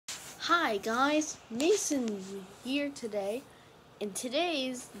Hi guys, Mason here today, and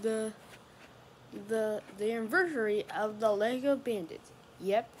today's the anniversary of the Lego Bandits.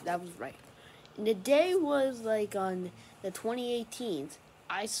 Yep, that was right. And the day was like on the 2018th.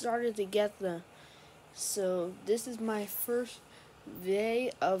 I started to get so this is my first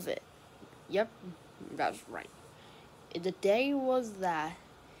day of it. Yep, that's right. And the day was that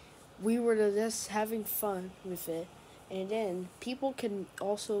we were just having fun with it, and then people can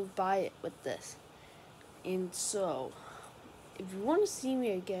also buy it with this. And so, if you want to see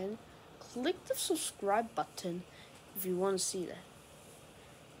me again, click the subscribe button if you want to see that.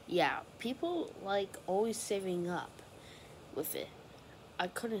 Yeah, people like always saving up with it. I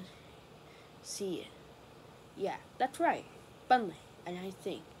couldn't see it. Yeah, that's right. Bundling, and I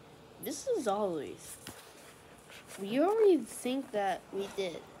think this is always. We already think that we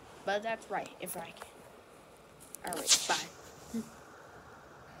did, but that's right, if I can. Alright, bye.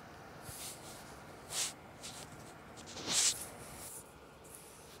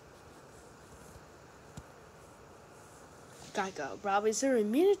 Geico, Robbie's a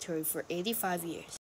military for 85 years.